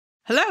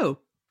Hello!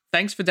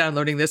 Thanks for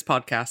downloading this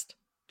podcast.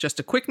 Just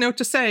a quick note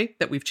to say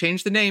that we've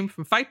changed the name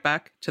from Fight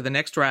Back to The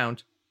Next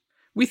Round.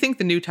 We think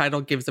the new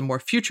title gives a more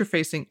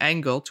future-facing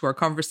angle to our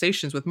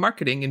conversations with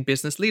marketing and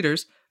business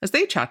leaders as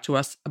they chat to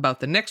us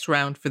about the next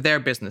round for their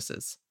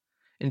businesses.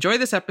 Enjoy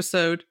this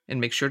episode and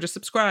make sure to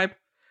subscribe.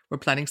 We're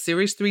planning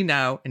Series 3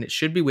 now and it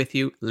should be with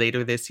you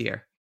later this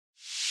year.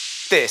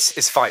 This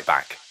is Fight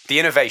Back, the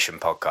innovation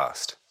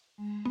podcast.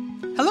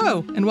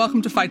 Hello and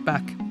welcome to Fight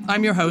Back.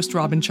 I'm your host,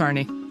 Robin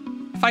Charney.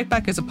 Fight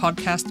Back is a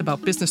podcast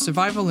about business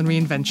survival and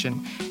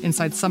reinvention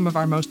inside some of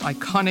our most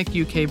iconic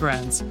UK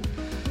brands.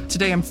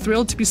 Today, I'm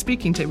thrilled to be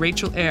speaking to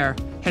Rachel Eyre,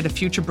 head of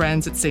future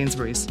brands at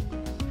Sainsbury's.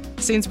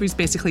 Sainsbury's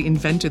basically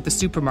invented the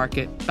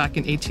supermarket back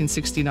in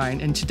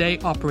 1869 and today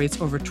operates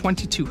over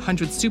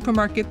 2,200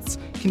 supermarkets,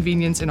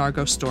 convenience and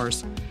Argo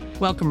stores.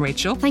 Welcome,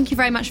 Rachel. Thank you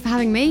very much for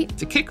having me.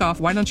 To kick off,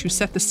 why don't you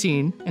set the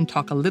scene and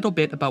talk a little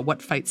bit about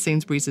what fight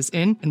Sainsbury's is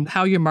in and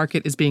how your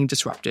market is being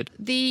disrupted.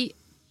 The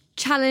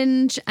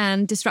challenge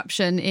and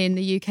disruption in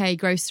the UK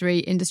grocery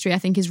industry, I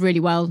think, is really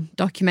well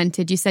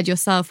documented. You said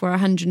yourself we're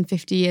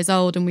 150 years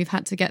old and we've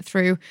had to get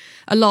through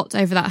a lot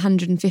over that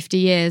 150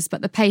 years.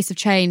 But the pace of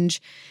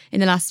change in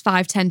the last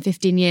 5, 10,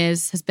 15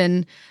 years has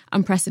been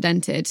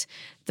unprecedented.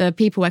 The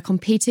people we're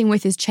competing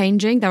with is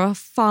changing. There are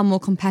far more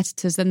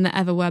competitors than there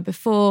ever were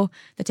before.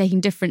 They're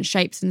taking different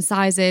shapes and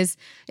sizes.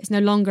 It's no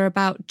longer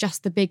about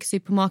just the big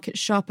supermarket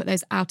shop at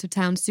those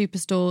out-of-town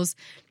superstores.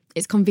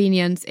 It's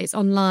convenience, it's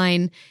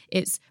online,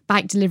 it's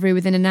bike delivery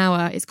within an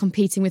hour, it's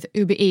competing with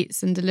Uber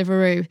Eats and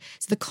Deliveroo.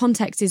 So the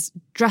context is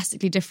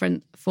drastically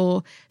different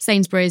for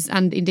Sainsbury's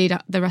and indeed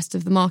the rest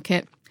of the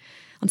market.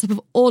 On top of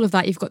all of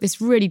that, you've got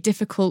this really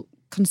difficult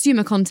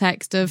consumer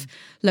context of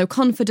low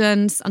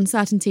confidence,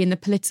 uncertainty in the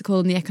political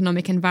and the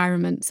economic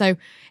environment. So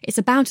it's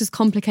about as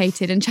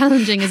complicated and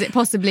challenging as it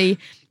possibly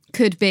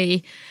could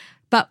be.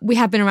 But we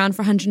have been around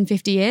for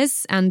 150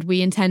 years and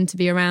we intend to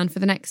be around for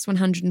the next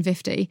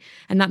 150.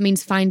 And that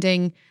means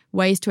finding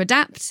ways to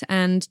adapt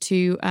and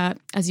to,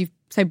 as you've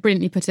so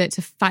brilliantly put it,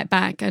 to fight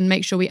back and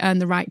make sure we earn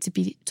the right to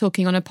be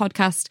talking on a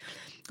podcast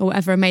or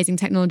whatever amazing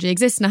technology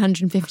exists in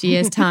 150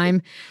 years'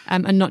 time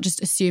and not just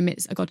assume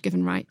it's a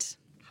God-given right.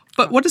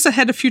 But what does a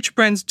head of future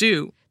brands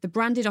do? The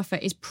branded offer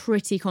is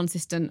pretty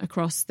consistent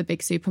across the big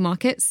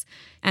supermarkets.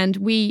 And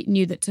we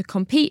knew that to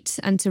compete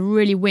and to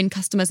really win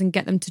customers and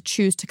get them to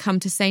choose to come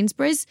to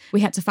Sainsbury's,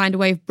 we had to find a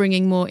way of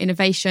bringing more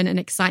innovation and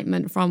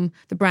excitement from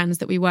the brands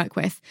that we work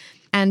with.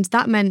 And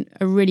that meant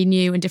a really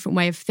new and different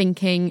way of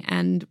thinking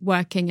and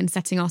working and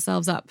setting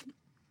ourselves up.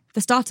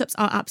 The startups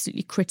are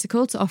absolutely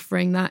critical to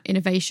offering that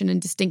innovation and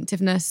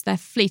distinctiveness. They're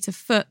fleet of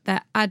foot,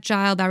 they're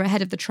agile, they're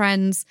ahead of the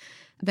trends.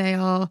 They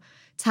are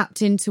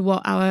tapped into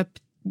what our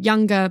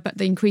younger but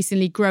the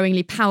increasingly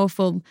growingly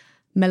powerful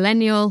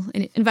millennial,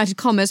 in inverted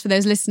commas for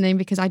those listening,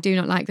 because I do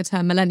not like the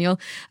term millennial,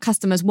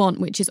 customers want,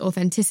 which is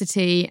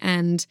authenticity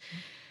and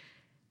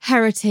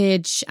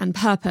heritage and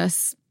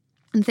purpose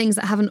and things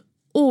that haven't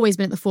always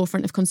been at the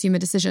forefront of consumer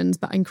decisions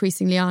but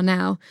increasingly are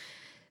now.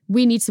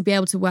 We need to be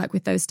able to work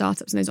with those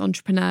startups and those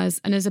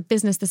entrepreneurs. And as a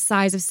business the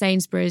size of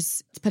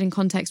Sainsbury's, to put in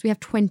context, we have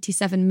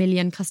 27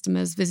 million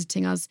customers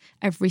visiting us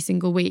every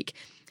single week.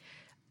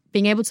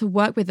 Being able to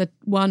work with a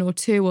 1 or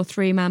 2 or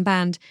 3 man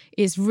band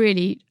is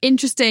really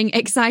interesting,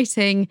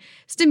 exciting,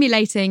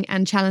 stimulating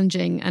and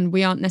challenging. And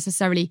we aren't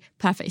necessarily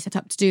perfectly set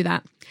up to do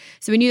that.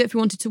 So we knew that if we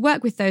wanted to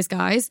work with those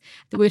guys,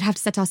 that we would have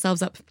to set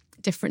ourselves up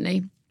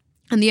differently.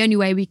 And the only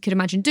way we could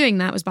imagine doing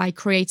that was by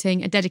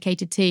creating a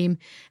dedicated team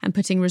and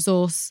putting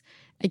resource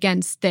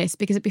against this,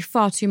 because it'd be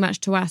far too much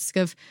to ask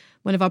of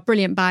one of our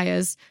brilliant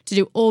buyers to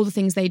do all the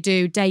things they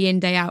do day in,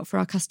 day out for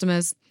our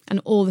customers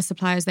and all the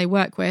suppliers they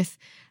work with,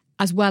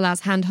 as well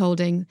as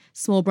hand-holding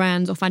small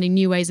brands or finding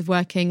new ways of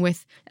working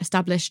with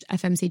established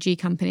FMCG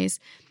companies.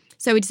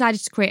 So we decided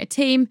to create a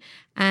team,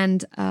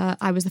 and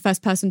I was the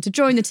first person to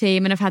join the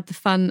team, and I've had the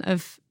fun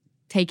of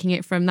taking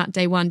it from that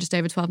day one just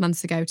over 12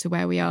 months ago to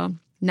where we are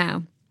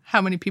now.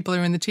 How many people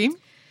are in the team?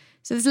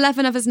 So there's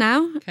 11 of us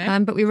now,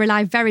 but we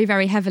rely very,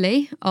 very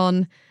heavily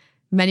on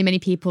many, many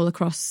people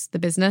across the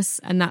business.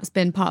 And that's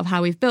been part of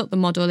how we've built the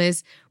model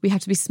is we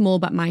have to be small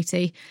but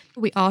mighty.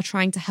 We are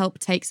trying to help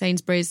take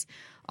Sainsbury's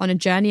on a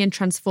journey and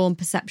transform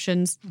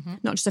perceptions,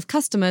 not just of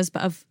customers,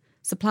 but of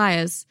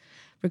suppliers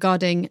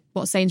regarding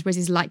what Sainsbury's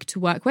is like to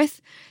work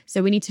with.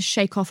 So we need to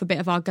shake off a bit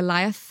of our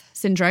Goliath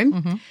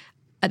syndrome.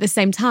 At the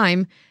same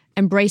time,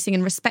 embracing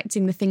and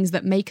respecting the things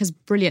that make us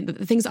brilliant,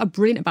 the things that are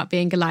brilliant about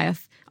being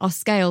Goliath. Our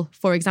scale,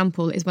 for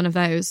example, is one of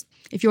those.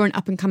 If you're an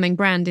up-and-coming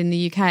brand in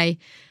the UK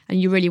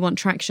and you really want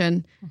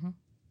traction,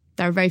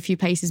 there are very few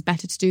places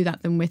better to do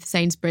that than with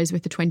Sainsbury's,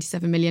 with the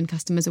 27 million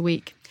customers a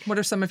week. What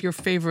are some of your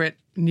favourite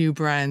new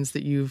brands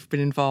that you've been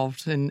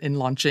involved in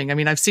launching? I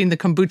mean, I've seen the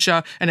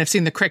kombucha and I've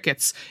seen the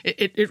crickets.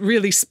 It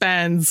really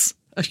spans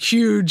a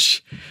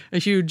huge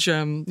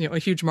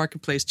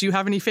marketplace. Do you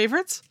have any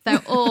favourites?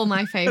 They're all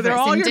my favourites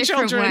all in your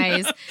different children.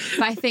 ways.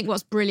 But I think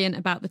what's brilliant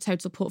about the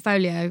total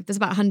portfolio, there's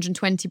about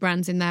 120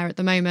 brands in there at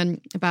the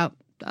moment, about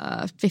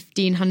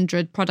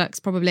 1,500 products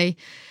probably.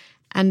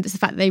 And it's the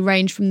fact that they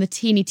range from the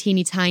teeny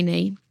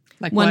tiny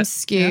Like one what?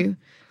 SKU.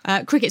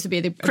 Yeah. Crickets would be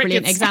a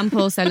brilliant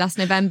example. So last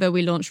November,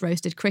 we launched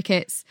roasted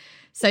crickets.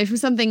 So from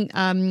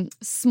something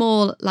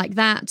small like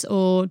that,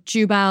 or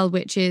Jubal,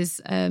 which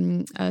is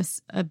a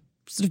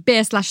sort of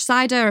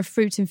beer/cider, a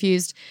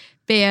fruit-infused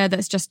beer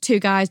that's just two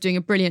guys doing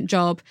a brilliant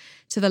job,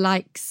 to the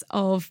likes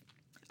of,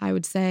 I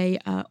would say,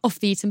 Off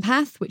the Eaten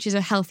Path, which is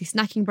a healthy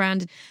snacking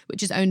brand,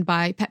 which is owned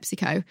by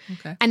PepsiCo,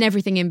 and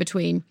everything in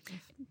between.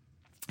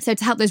 So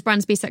to help those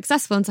brands be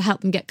successful and to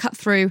help them get cut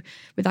through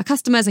with our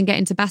customers and get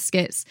into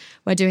baskets,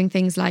 we're doing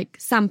things like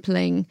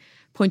sampling,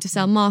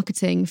 point-of-sale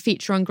marketing,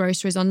 feature on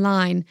groceries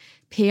online,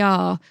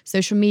 PR,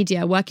 social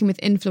media, working with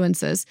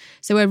influencers.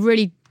 So we're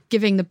really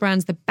giving the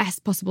brands the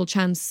best possible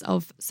chance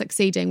of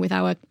succeeding with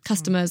our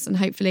customers, and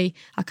hopefully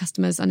our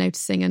customers are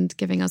noticing and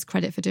giving us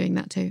credit for doing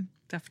that too.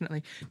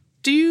 Definitely.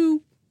 Do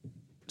you,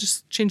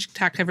 just changing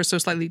tack ever so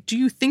slightly, do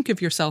you think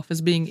of yourself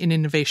as being in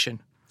innovation?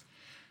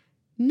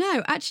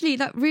 No, actually,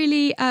 that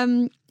really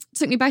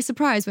took me by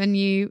surprise when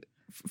you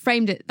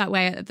framed it that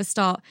way at the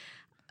start.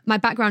 My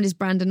background is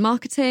brand and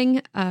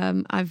marketing.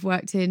 I've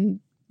worked in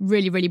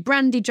really, really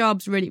brandy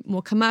jobs, really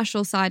more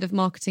commercial side of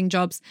marketing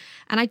jobs.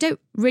 And I don't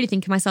really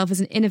think of myself as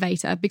an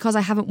innovator because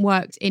I haven't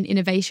worked in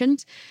innovation.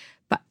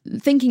 But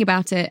thinking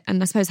about it,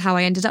 and I suppose how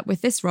I ended up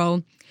with this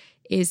role,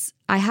 is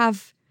I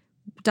have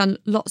done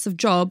lots of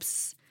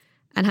jobs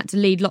and had to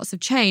lead lots of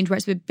change where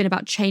it's been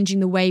about changing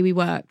the way we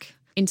work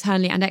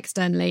internally and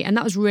externally. And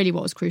that was really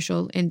what was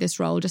crucial in this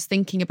role, just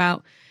thinking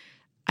about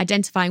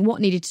identifying what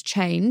needed to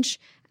change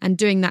and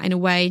doing that in a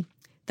way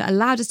that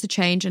allowed us to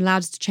change and allowed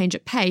us to change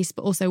at pace,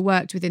 but also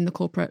worked within the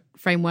corporate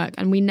framework.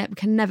 And we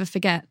can never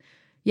forget,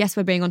 yes,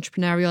 we're being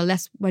entrepreneurial,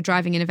 yes, we're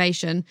driving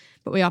innovation,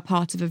 but we are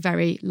part of a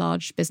very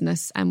large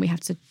business and we have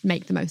to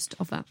make the most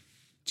of that.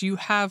 Do you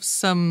have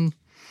some,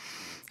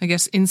 I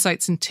guess,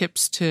 insights and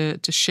tips to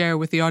share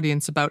with the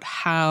audience about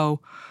how,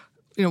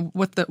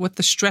 what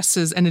the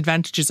stresses and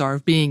advantages are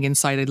of being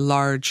inside a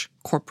large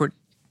corporate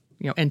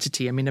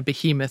entity, I mean, a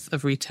behemoth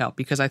of retail?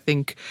 Because I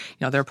think,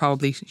 there are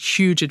probably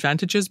huge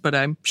advantages, but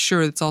I'm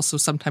sure it's also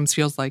sometimes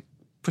feels like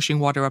pushing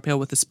water uphill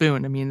with a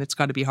spoon. I mean, it's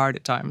got to be hard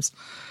at times.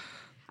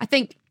 I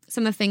think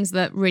some of the things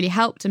that really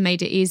helped and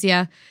made it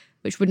easier,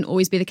 which wouldn't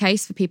always be the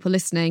case for people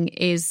listening,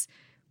 is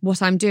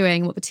what I'm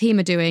doing, what the team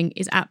are doing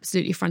is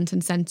absolutely front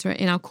and centre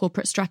in our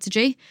corporate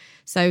strategy.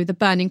 So the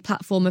burning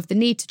platform of the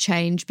need to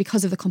change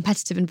because of the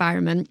competitive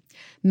environment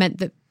meant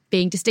that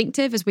being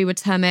distinctive, as we would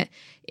term it,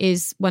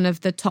 is one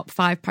of the top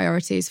 5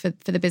 priorities for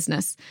the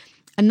business.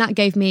 And that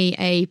gave me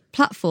a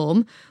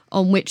platform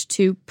on which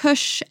to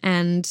push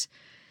and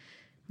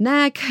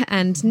nag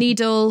and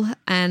needle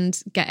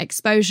and get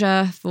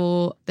exposure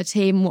for the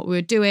team, what we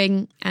were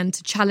doing, and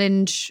to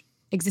challenge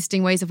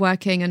existing ways of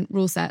working and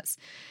rule sets.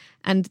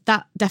 And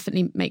that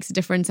definitely makes a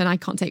difference. And I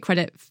can't take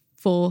credit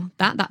for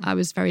that. That I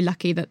was very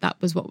lucky that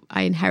was what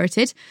I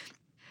inherited.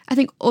 I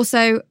think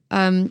also,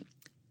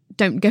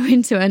 don't go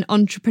into an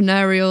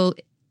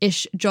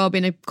entrepreneurial-ish job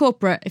in a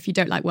corporate if you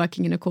don't like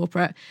working in a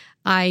corporate.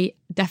 I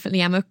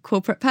definitely am a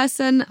corporate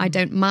person. I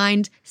don't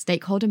mind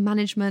stakeholder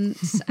management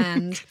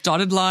and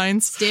dotted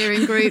lines,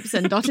 steering groups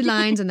and dotted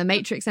lines and the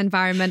matrix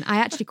environment. I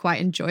actually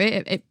quite enjoy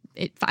it.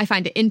 I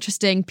find it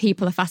interesting.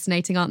 People are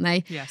fascinating, aren't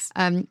they? Yes.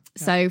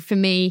 So for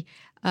me,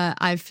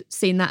 I've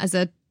seen that as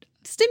a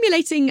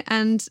stimulating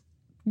and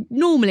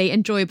normally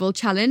enjoyable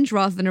challenge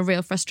rather than a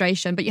real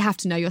frustration. But you have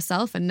to know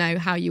yourself and know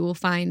how you will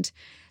find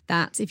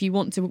that. If you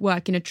want to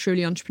work in a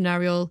truly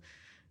entrepreneurial,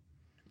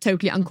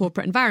 totally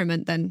uncorporate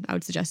environment, then I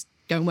would suggest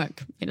go and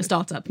work in a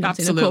startup, not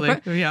Absolutely. in a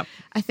corporate. Yeah.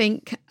 I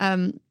think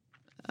one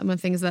of the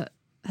things that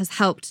has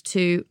helped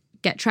to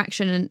get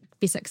traction and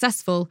be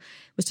successful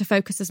was to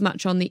focus as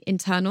much on the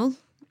internal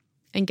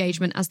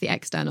engagement as the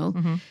external.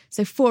 Mm-hmm.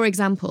 So, for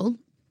example,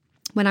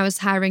 when I was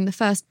hiring the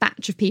first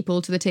batch of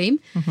people to the team,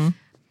 mm-hmm.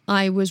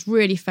 I was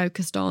really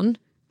focused on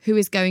who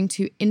is going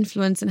to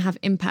influence and have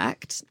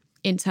impact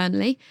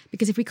internally,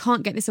 because if we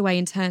can't get this away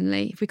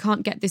internally, if we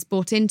can't get this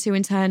bought into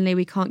internally,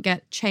 we can't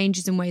get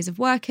changes in ways of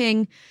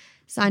working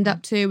signed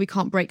up to, we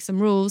can't break some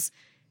rules,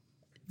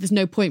 there's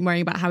no point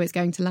worrying about how it's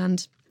going to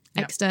land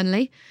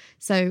externally.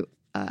 So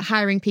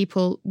hiring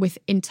people with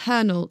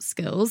internal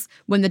skills,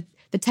 when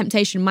the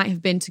temptation might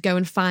have been to go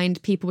and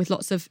find people with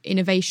lots of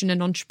innovation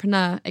and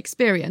entrepreneur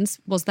experience,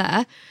 was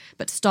there,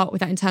 but to start with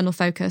that internal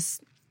focus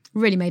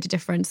really made a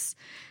difference.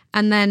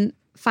 And then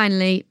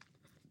finally,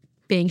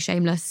 being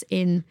shameless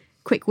in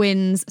quick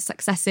wins,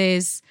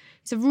 successes.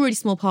 It's a really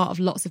small part of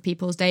lots of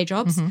people's day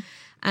jobs. Mm-hmm.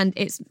 And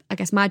it's, I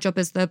guess, my job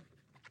as the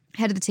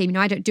head of the team.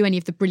 I don't do any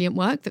of the brilliant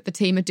work that the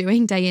team are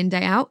doing day in,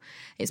 day out.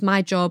 It's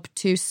my job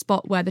to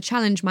spot where the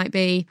challenge might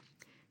be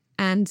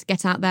and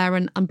get out there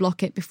and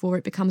unblock it before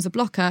it becomes a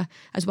blocker,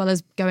 as well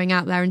as going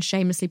out there and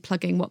shamelessly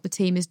plugging what the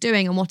team is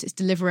doing and what it's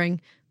delivering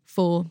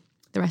for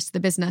the rest of the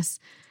business.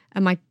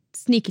 And my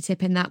sneaky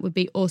tip in that would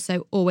be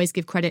also always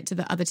give credit to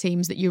the other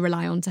teams that you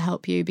rely on to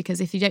help you, because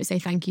if you don't say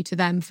thank you to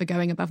them for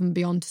going above and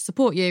beyond to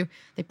support you,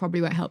 they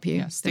probably won't help you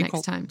the next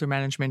time. Stakeholder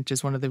management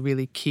is one of the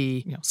really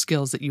key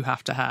skills that you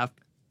have to have.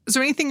 Is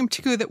there anything in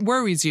particular that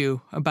worries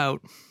you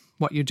about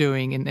what you're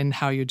doing and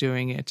how you're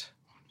doing it?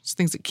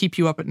 things that keep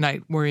you up at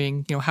night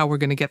worrying, how we're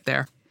going to get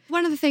there?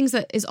 One of the things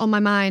that is on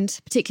my mind,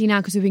 particularly now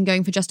because we've been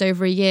going for just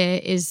over a year,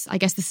 is, I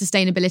guess, the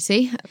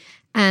sustainability.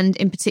 And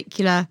in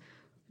particular,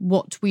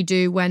 what we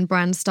do when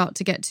brands start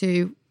to get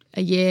to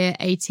a year,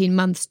 18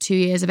 months, 2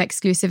 years of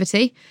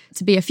exclusivity.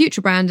 To be a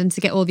future brand and to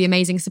get all the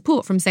amazing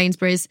support from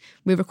Sainsbury's,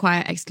 we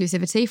require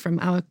exclusivity from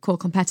our core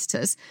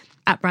competitors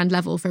at brand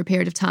level for a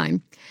period of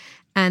time.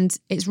 And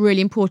it's really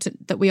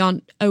important that we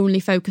aren't only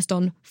focused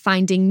on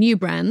finding new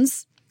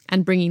brands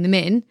and bringing them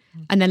in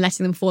and then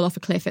letting them fall off a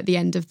cliff at the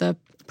end of the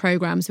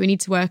program. So we need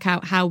to work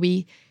out how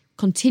we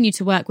continue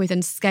to work with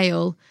and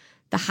scale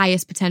the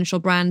highest potential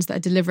brands that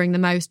are delivering the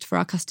most for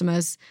our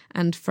customers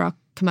and for our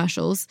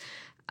commercials,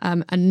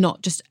 and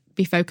not just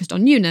be focused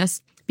on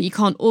newness. But you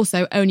can't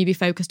also only be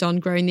focused on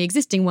growing the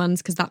existing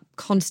ones, because that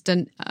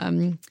constant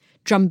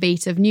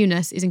drumbeat of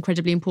newness is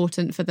incredibly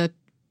important for the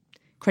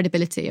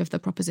credibility of the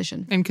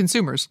proposition. And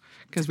consumers,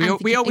 because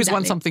we always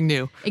want something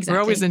new. Exactly.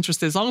 We're always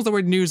interested. As long as the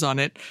word news on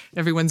it,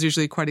 everyone's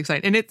usually quite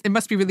excited. And it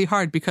must be really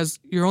hard because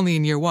you're only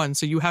in year one,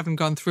 so you haven't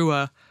gone through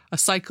a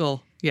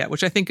cycle yet,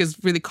 which I think is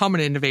really common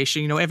in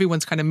innovation.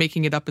 Everyone's kind of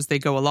making it up as they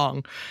go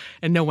along,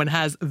 and no one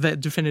has the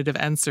definitive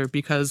answer,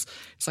 because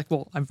it's like,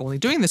 well, I'm only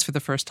doing this for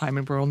the first time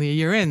and we're only a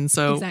year in.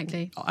 So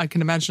exactly. I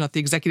can imagine at the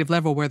executive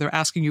level where they're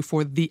asking you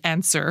for the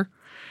answer,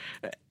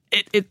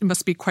 it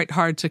must be quite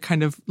hard to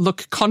kind of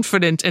look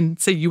confident and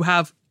say you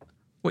have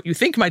what you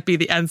think might be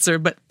the answer,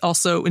 but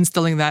also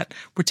instilling that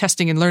we're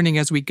testing and learning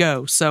as we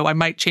go. So I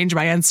might change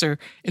my answer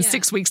in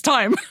 6 weeks'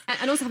 time.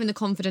 And also having the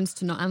confidence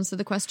to not answer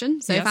the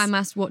question. So Yes. if I'm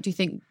asked, what do you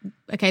think,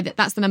 okay,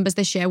 that's the numbers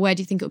this year, where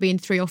do you think it'll be in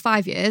 3 or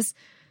 5 years?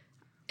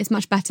 It's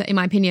much better, in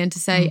my opinion, to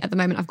say at the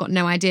moment I've got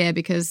no idea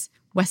because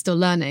we're still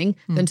learning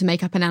than to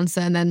make up an answer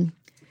and then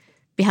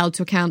be held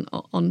to account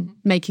on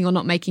making or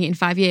not making it in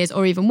 5 years,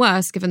 or even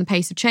worse, given the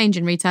pace of change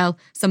in retail,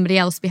 somebody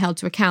else be held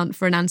to account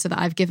for an answer that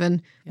I've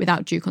given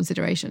without due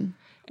consideration.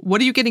 What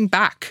are you getting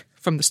back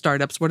from the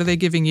startups? What are they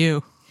giving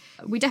you?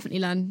 We definitely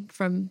learn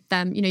from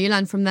them. You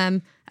learn from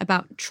them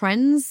about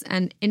trends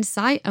and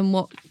insight and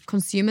what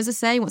consumers are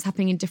saying, what's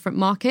happening in different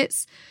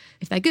markets.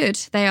 If they're good,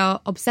 they are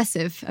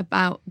obsessive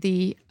about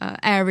the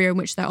area in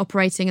which they're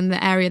operating and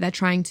the area they're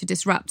trying to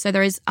disrupt. So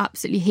there is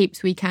absolutely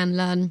heaps we can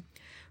learn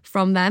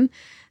from them.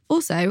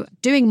 Also,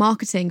 doing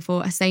marketing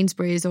for a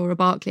Sainsbury's or a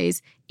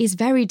Barclays is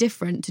very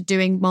different to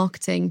doing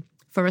marketing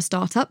for a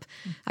startup.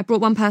 I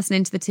brought one person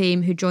into the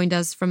team who joined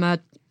us from a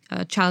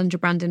challenger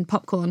brand in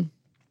popcorn,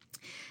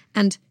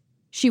 and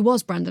she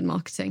was brand and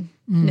marketing.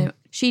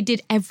 She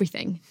did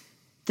everything: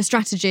 the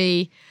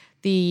strategy,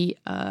 the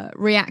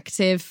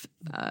reactive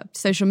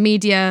social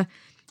media,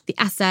 the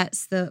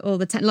assets, all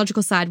the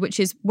technological side, which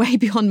is way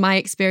beyond my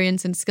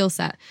experience and skill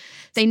set.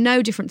 They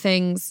know different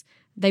things.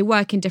 They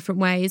work in different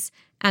ways.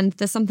 And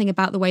there's something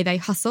about the way they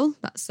hustle.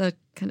 That's a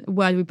kind of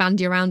word we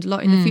bandy around a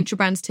lot in the Future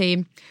Brands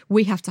team.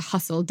 We have to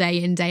hustle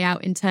day in, day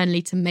out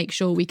internally to make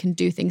sure we can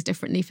do things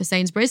differently for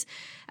Sainsbury's.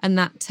 And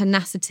that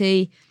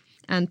tenacity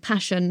and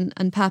passion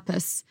and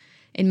purpose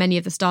in many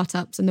of the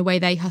startups and the way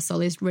they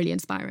hustle is really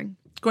inspiring.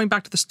 Going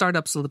back to the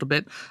startups a little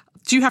bit,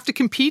 do you have to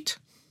compete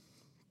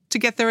to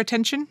get their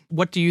attention?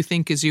 What do you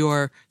think is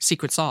your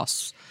secret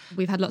sauce?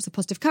 We've had lots of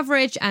positive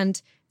coverage, and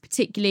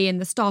particularly in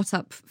the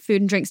startup,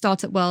 food and drink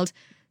startup world,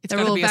 They're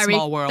all very, a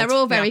small world. They're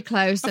all very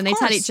close, and they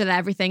tell course. each other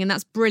everything, and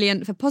that's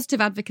brilliant for positive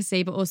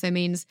advocacy, but also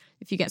means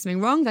if you get something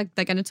wrong,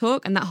 they're going to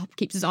talk, and that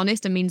keeps us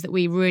honest and means that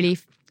we really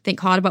think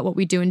hard about what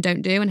we do and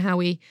don't do and how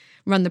we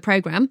run the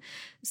program.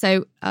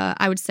 So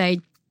I would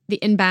say the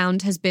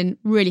inbound has been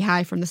really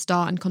high from the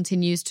start and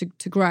continues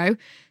to grow.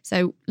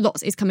 So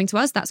lots is coming to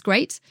us. That's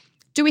great.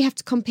 Do we have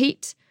to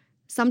compete?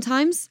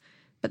 Sometimes.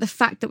 But the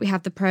fact that we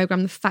have the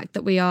program, the fact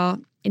that we are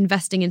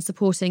investing in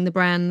supporting the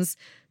brands,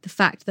 the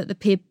fact that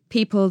the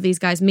people these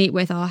guys meet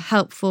with are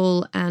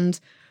helpful and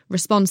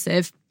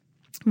responsive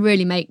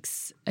really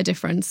makes a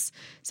difference.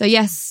 So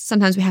yes,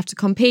 sometimes we have to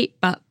compete,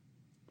 but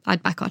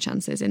I'd back our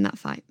chances in that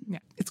fight. Yeah.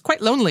 It's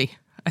quite lonely,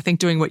 I think,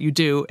 doing what you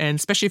do, and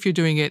especially if you're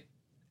doing it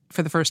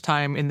for the first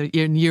time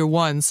in year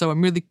one. So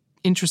I'm really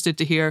interested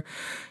to hear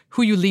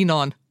who you lean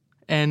on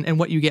and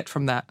what you get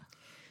from that.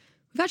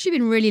 We've actually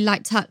been really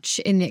light touch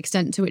in the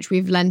extent to which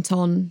we've lent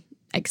on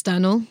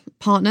external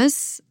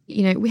partners.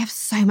 We have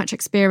so much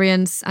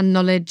experience and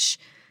knowledge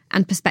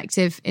and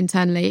perspective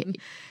internally.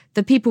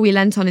 The people we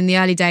lent on in the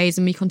early days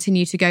and we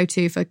continue to go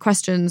to for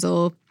questions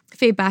or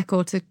feedback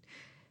or to,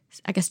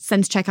 I guess,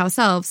 sense check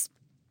ourselves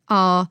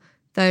are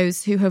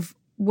those who have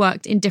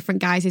worked in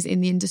different guises in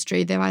the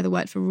industry. They've either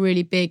worked for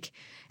really big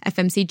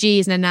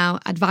FMCGs and are now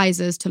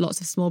advisors to lots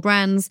of small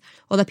brands,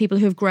 or they're people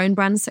who have grown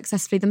brands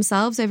successfully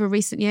themselves over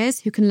recent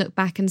years who can look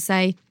back and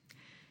say,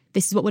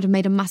 this is what would have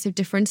made a massive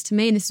difference to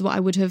me, and this is what I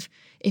would have,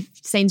 if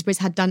Sainsbury's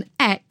had done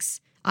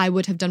X, I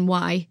would have done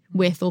Y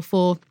with or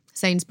for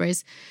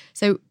Sainsbury's.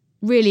 So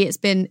really it's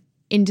been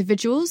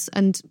individuals,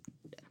 and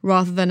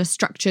rather than a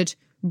structured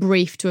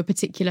brief to a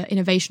particular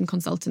innovation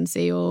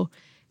consultancy or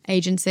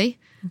agency.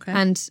 Okay.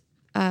 And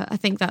I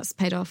think that's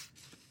paid off.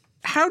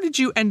 How did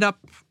you end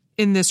up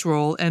in this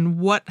role, and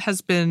what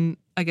has been,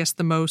 I guess,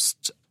 the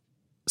most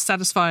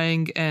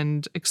satisfying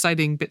and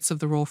exciting bits of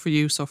the role for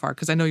you so far?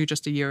 Because I know you're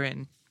just a year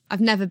in.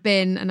 I've never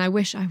been, and I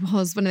wish I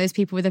was, one of those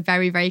people with a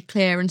very, very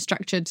clear and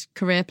structured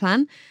career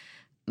plan.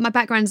 My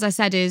background, as I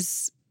said,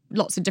 is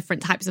lots of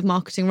different types of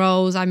marketing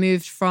roles. I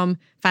moved from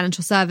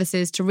financial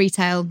services to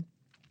retail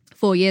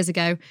 4 years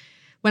ago.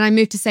 When I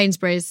moved to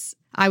Sainsbury's,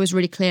 I was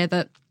really clear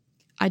that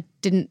I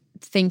didn't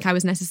think I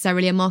was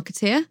necessarily a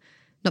marketeer.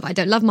 Not that I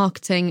don't love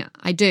marketing,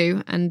 I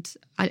do, and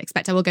I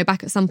expect I will go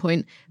back at some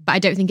point, but I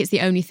don't think it's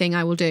the only thing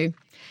I will do.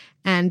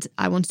 And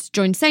I wanted to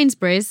join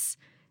Sainsbury's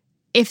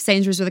if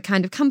Sainsbury's were the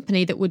kind of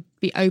company that would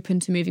be open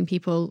to moving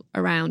people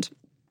around,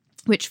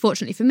 which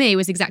fortunately for me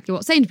was exactly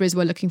what Sainsbury's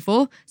were looking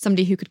for,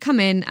 somebody who could come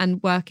in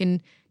and work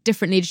in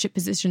different leadership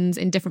positions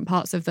in different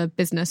parts of the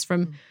business,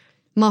 from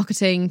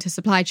marketing to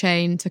supply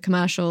chain to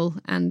commercial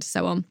and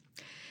so on.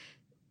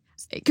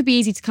 It could be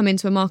easy to come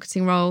into a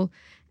marketing role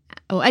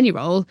or any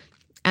role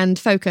and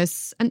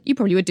focus, and you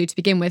probably would do to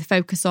begin with,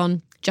 focus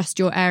on just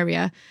your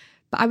area.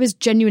 But I was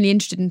genuinely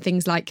interested in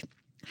things like,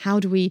 how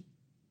do we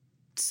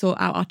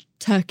sort out our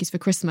turkeys for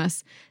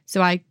Christmas?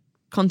 So I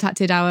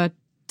contacted our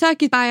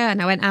turkey buyer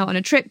and I went out on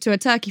a trip to a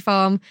turkey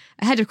farm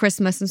ahead of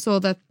Christmas and saw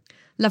the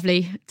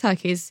lovely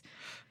turkeys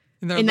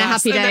in their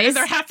happy days. In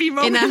their happy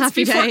moments in their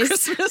happy before days,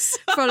 Christmas.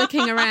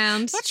 frolicking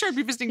around. Not sure I'd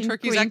be visiting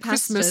turkeys at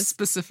Christmas pastures.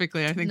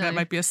 Specifically. I think that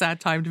might be a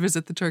sad time to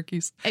visit the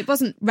turkeys. It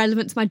wasn't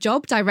relevant to my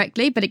job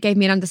directly, but it gave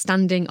me an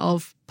understanding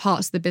of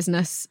parts of the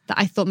business that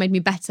I thought made me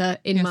better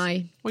in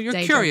my Well, you're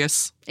day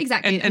curious. job.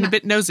 Exactly. And a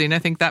bit nosy, and I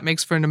think that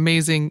makes for an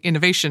amazing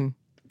innovation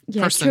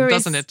person,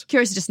 curious, doesn't it?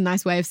 Curious is just a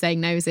nice way of saying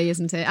nosy,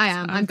 isn't it? I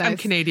am. I'm both. I'm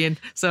Canadian,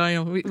 so I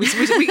know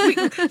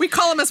we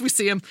call them as we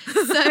see them.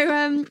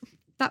 So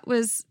that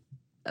was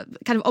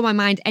kind of on my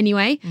mind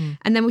anyway.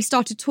 And then we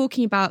started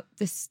talking about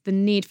the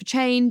need for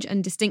change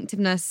and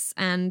distinctiveness,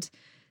 and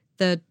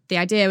the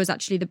idea was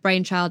actually the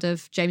brainchild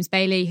of James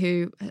Bailey,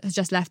 who has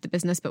just left the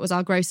business but was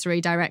our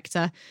grocery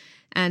director,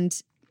 and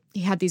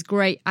he had these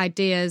great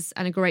ideas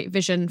and a great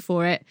vision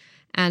for it,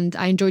 and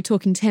I enjoyed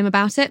talking to him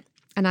about it.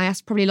 And I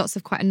asked probably lots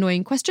of quite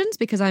annoying questions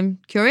because I'm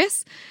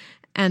curious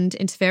and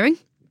interfering.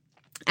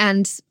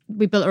 And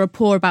we built a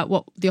rapport about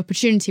what the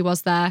opportunity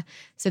was there.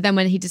 So then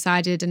when he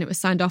decided and it was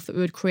signed off that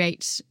we would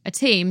create a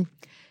team,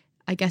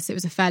 I guess it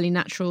was a fairly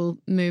natural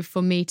move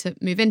for me to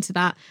move into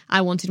that.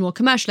 I wanted more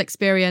commercial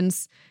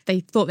experience.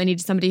 They thought they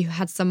needed somebody who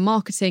had some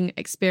marketing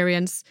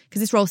experience, because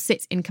this role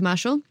sits in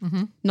commercial,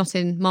 not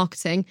in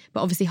marketing.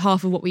 But obviously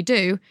half of what we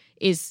do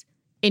is,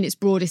 in its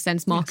broadest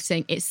sense,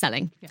 marketing. It's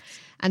selling. Yes.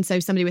 And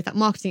so somebody with that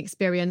marketing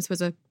experience was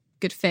a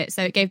good fit.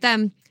 So it gave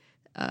them,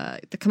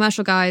 the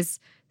commercial guys,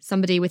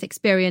 somebody with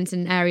experience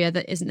in an area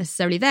that isn't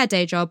necessarily their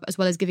day job, as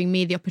well as giving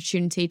me the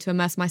opportunity to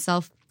immerse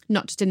myself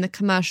not just in the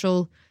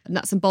commercial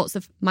nuts and bolts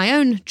of my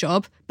own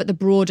job, but the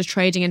broader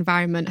trading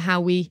environment,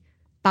 how we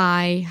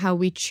buy, how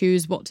we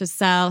choose what to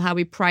sell, how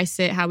we price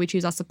it, how we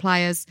choose our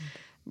suppliers,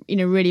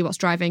 really what's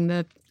driving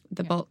the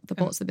bolts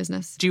of the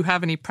business. Do you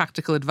have any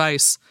practical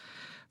advice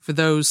for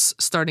those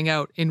starting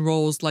out in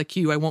roles like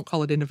you? I won't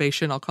call it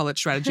innovation. I'll call it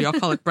strategy. I'll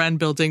call it brand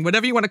building,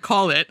 whatever you want to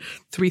call it.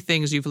 3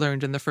 things you've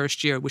learned in the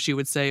first year, which you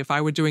would say, if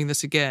I were doing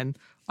this again,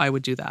 I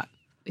would do that.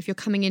 If you're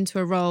coming into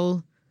a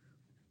role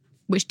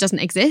which doesn't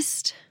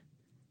exist,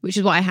 which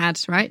is what I had,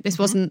 right? This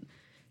wasn't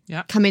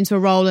come into a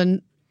role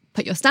and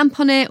put your stamp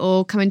on it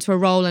or come into a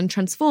role and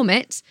transform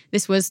it.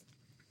 This was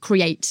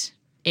create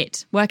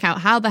it. Work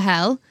out how the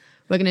hell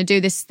we're going to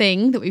do this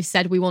thing that we've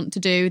said we want to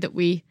do that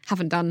we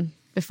haven't done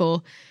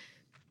before.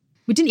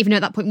 We didn't even know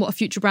at that point what a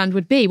future brand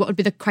would be. What would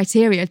be the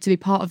criteria to be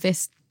part of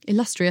this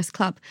illustrious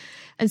club?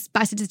 But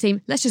I said to the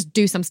team, let's just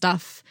do some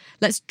stuff.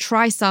 Let's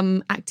try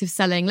some active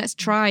selling. Let's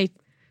try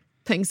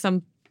putting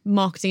some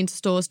marketing into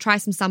stores, try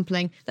some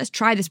sampling. Let's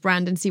try this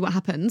brand and see what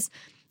happens.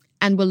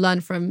 And we'll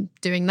learn from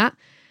doing that.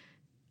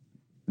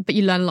 But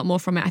you learn a lot more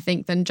from it, I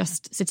think, than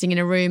just sitting in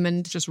a room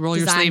and just roll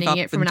your sleeve up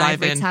it from and an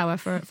dive ivory in. tower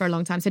for a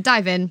long time. So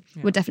dive in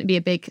would definitely be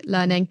a big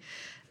learning.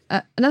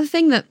 Another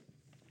thing that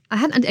I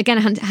hadn't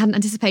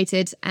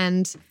anticipated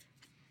and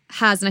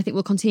I think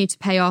will continue to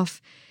pay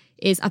off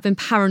is I've been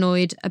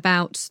paranoid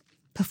about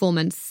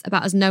performance,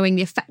 about us knowing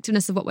the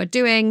effectiveness of what we're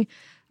doing,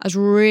 us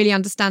really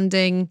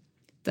understanding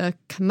the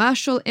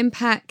commercial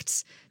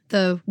impact,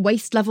 the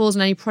waste levels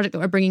on any product that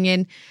we're bringing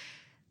in.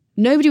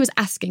 Nobody was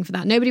asking for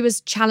that. Nobody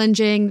was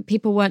challenging.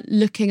 People weren't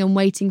looking and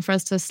waiting for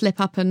us to slip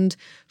up and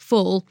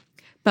fall.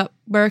 But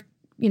we're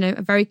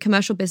a very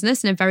commercial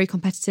business in a very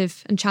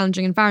competitive and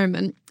challenging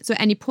environment. So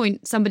at any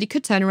point, somebody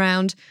could turn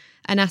around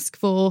and ask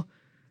for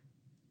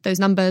those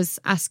numbers,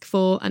 ask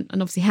for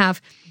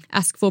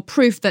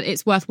proof that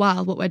it's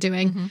worthwhile what we're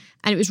doing.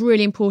 And it was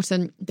really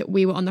important that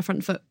we were on the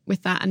front foot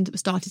with that and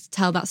started to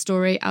tell that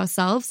story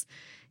ourselves,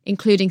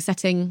 including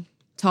setting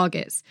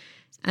targets.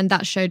 And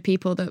that showed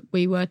people that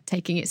we were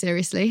taking it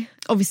seriously.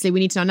 Obviously, we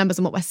need to know numbers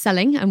on what we're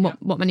selling and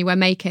what money we're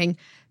making,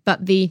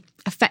 but the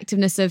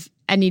effectiveness of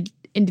any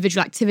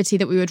individual activity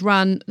that we would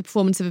run, the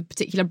performance of a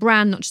particular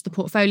brand, not just the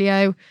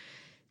portfolio,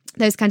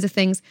 those kinds of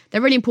things,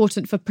 they're really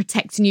important for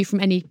protecting you from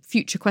any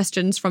future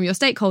questions from your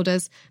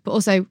stakeholders, but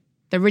also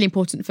They're really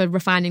important for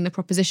refining the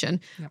proposition.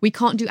 Yep. We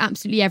can't do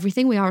absolutely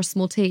everything. We are a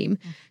small team.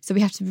 So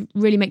we have to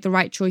really make the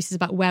right choices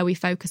about where we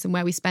focus and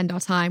where we spend our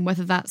time,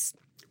 whether that's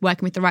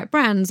working with the right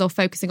brands or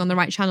focusing on the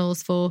right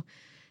channels for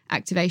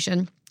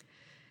activation.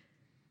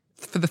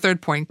 For the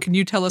third point, can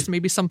you tell us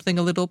maybe something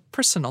a little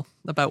personal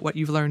about what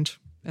you've learned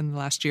in the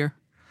last year?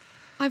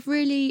 I've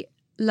really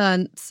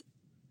learnt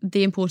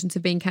the importance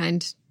of being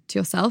kind to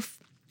yourself.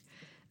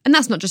 And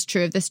that's not just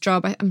true of this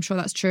job. I'm sure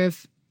that's true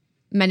of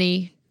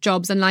many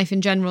jobs and life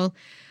in general.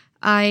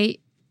 I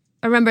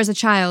remember as a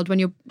child when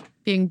you're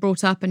being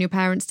brought up and your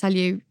parents tell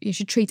you you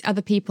should treat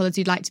other people as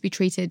you'd like to be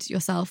treated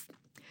yourself.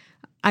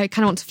 I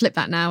kind of want to flip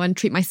that now and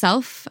treat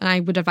myself, and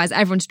I would advise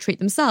everyone to treat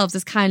themselves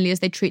as kindly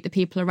as they treat the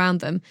people around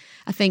them.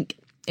 I think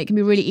it can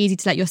be really easy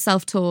to let your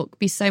self-talk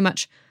be so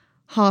much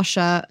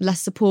harsher,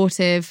 less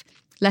supportive,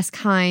 less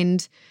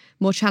kind,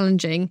 more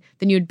challenging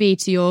than you would be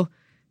to your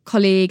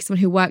colleague,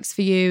 someone who works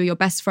for you, your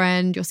best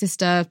friend, your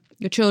sister,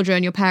 your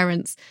children, your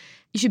parents.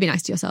 You should be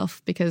nice to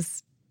yourself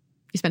because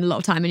you spend a lot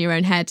of time in your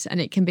own head, and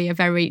it can be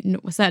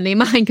certainly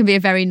mine can be a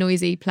very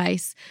noisy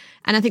place.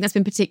 And I think that's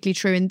been particularly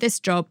true in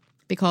this job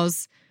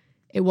because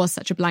it was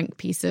such a blank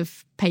piece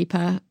of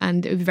paper,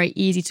 and it would be very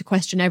easy to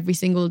question every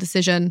single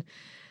decision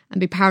and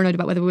be paranoid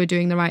about whether we were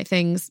doing the right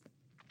things.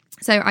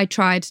 So I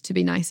tried to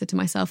be nicer to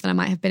myself than I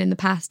might have been in the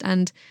past,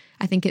 and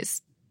I think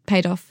it's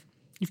paid off.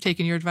 You've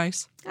taken your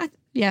advice?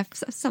 Yeah,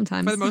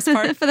 sometimes. For the most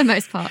part? For the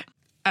most part.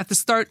 At the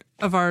start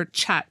of our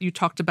chat, you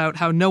talked about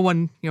how no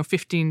one,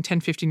 10,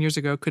 15 years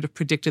ago could have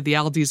predicted the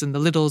Aldis and the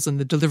Lidls and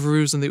the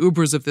Deliveroos and the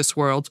Ubers of this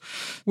world.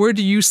 Where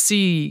do you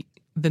see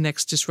the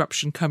next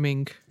disruption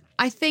coming?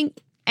 I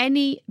think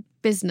any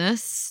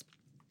business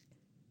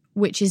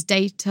which is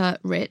data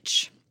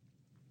rich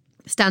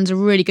stands a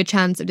really good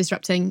chance of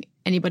disrupting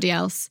anybody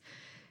else.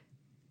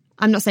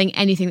 I'm not saying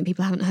anything that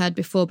people haven't heard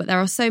before, but there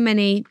are so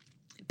many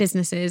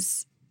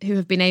businesses who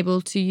have been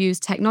able to use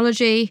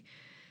technology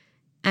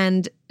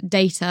and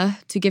data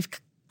to give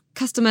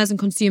customers and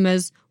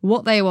consumers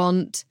what they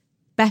want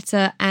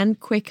better and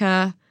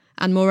quicker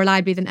and more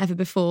reliably than ever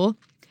before,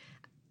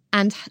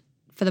 and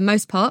for the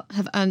most part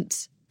have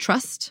earned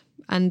trust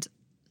and,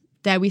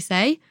 dare we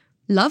say,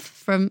 love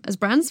from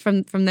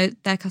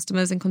their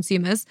customers and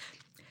consumers,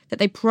 that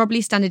they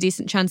probably stand a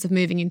decent chance of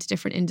moving into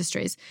different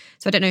industries.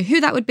 So I don't know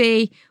who that would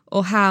be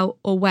or how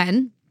or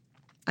when.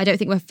 I don't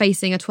think we're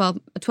facing a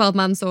 12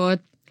 months or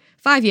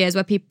 5 years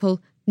where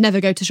people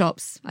never go to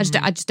shops. I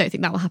just don't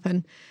think that will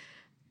happen.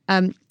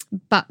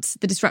 But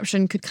the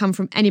disruption could come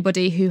from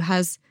anybody who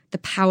has the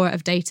power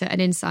of data and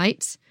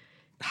insight.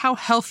 How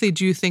healthy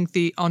do you think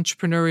the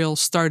entrepreneurial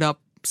startup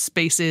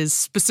space is,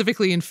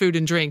 specifically in food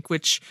and drink,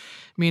 which,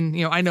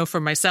 I know for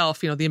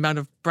myself, the amount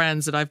of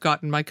brands that I've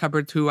got in my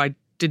cupboard who I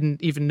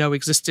didn't even know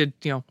existed,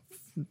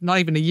 not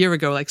even a year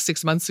ago, like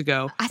 6 months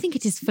ago. I think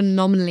it is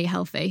phenomenally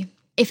healthy.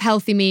 If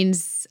healthy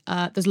means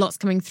there's lots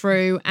coming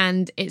through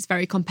and it's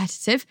very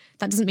competitive,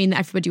 that doesn't mean that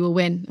everybody will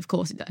win. Of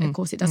course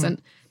it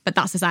doesn't. But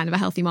that's a sign of a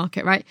healthy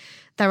market, right?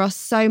 There are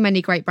so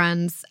many great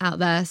brands out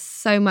there,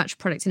 so much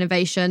product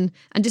innovation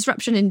and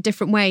disruption in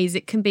different ways.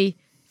 It can be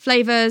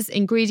flavors,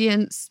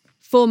 ingredients,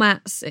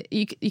 formats.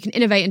 You can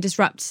innovate and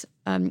disrupt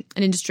an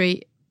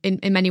industry in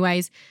many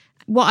ways.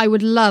 What I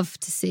would love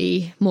to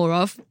see more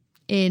of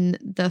in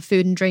the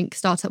food and drink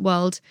startup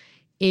world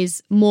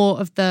is more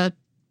of the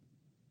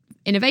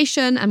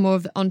innovation and more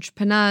of the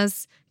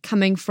entrepreneurs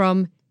coming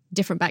from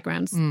different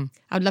backgrounds.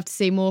 I would love to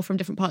see more from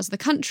different parts of the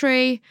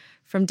country,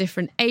 from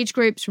different age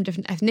groups, from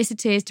different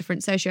ethnicities,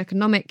 different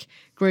socioeconomic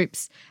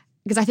groups,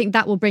 because I think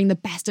that will bring the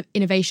best of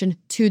innovation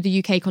to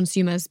the UK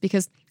consumers.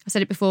 Because I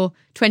said it before,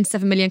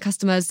 27 million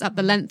customers up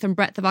the length and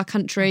breadth of our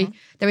country.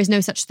 There is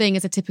no such thing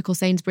as a typical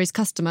Sainsbury's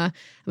customer.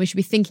 And we should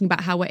be thinking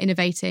about how we're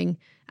innovating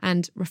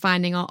and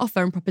refining our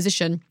offer and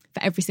proposition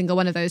for every single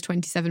one of those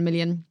 27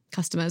 million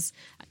customers.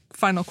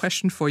 Final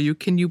question for you.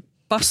 Can you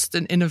bust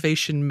an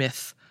innovation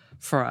myth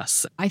for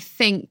us? I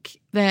think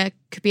there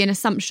could be an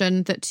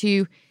assumption that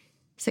to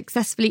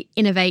successfully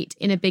innovate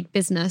in a big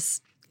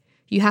business,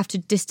 you have to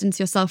distance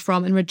yourself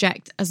from and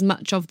reject as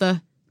much of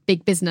the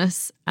big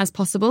business as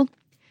possible.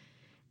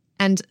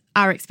 And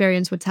our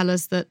experience would tell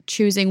us that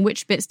choosing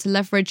which bits to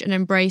leverage and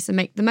embrace and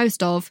make the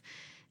most of,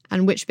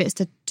 and which bits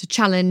to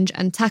challenge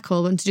and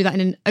tackle, and to do that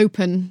in an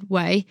open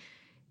way,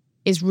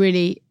 is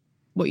really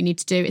what you need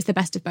to do. It's the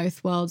best of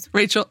both worlds.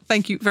 Rachel,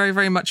 thank you very,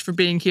 very much for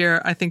being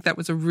here. I think that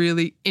was a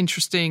really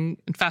interesting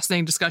and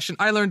fascinating discussion.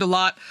 I learned a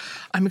lot.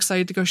 I'm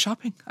excited to go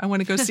shopping. I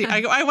want to go see.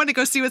 I want to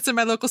go see what's in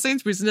my local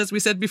Sainsbury's. And as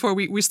we said before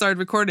we started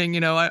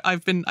recording,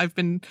 I've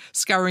been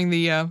scouring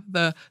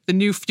the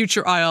new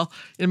future aisle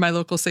in my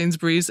local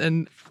Sainsbury's,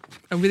 and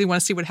I really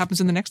want to see what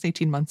happens in the next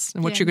 18 months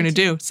and what you're going to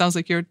do. Sounds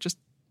like you're just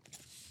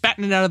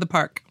batting it out of the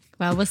park.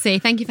 Well, we'll see.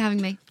 Thank you for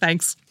having me.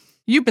 Thanks.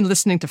 You've been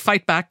listening to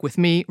Fight Back with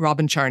me,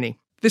 Robin Charney.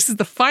 This is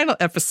the final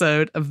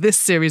episode of this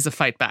series of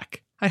Fight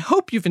Back. I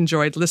hope you've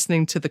enjoyed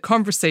listening to the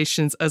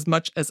conversations as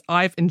much as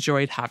I've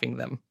enjoyed having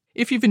them.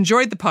 If you've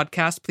enjoyed the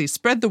podcast, please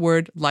spread the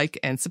word, like,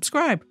 and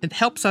subscribe. It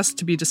helps us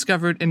to be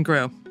discovered and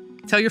grow.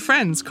 Tell your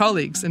friends,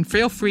 colleagues, and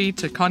feel free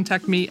to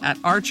contact me at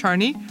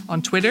rcharney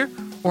on Twitter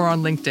or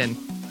on LinkedIn.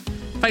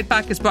 Fight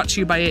Back is brought to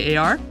you by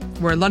AAR.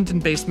 We're a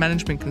London-based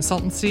management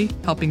consultancy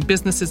helping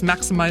businesses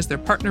maximize their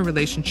partner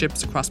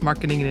relationships across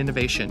marketing and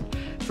innovation.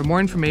 For more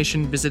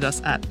information, visit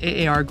us at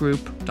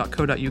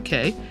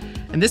aargroup.co.uk.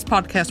 And this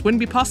podcast wouldn't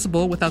be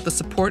possible without the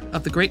support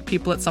of the great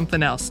people at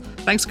Something Else.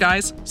 Thanks,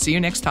 guys. See you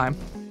next time.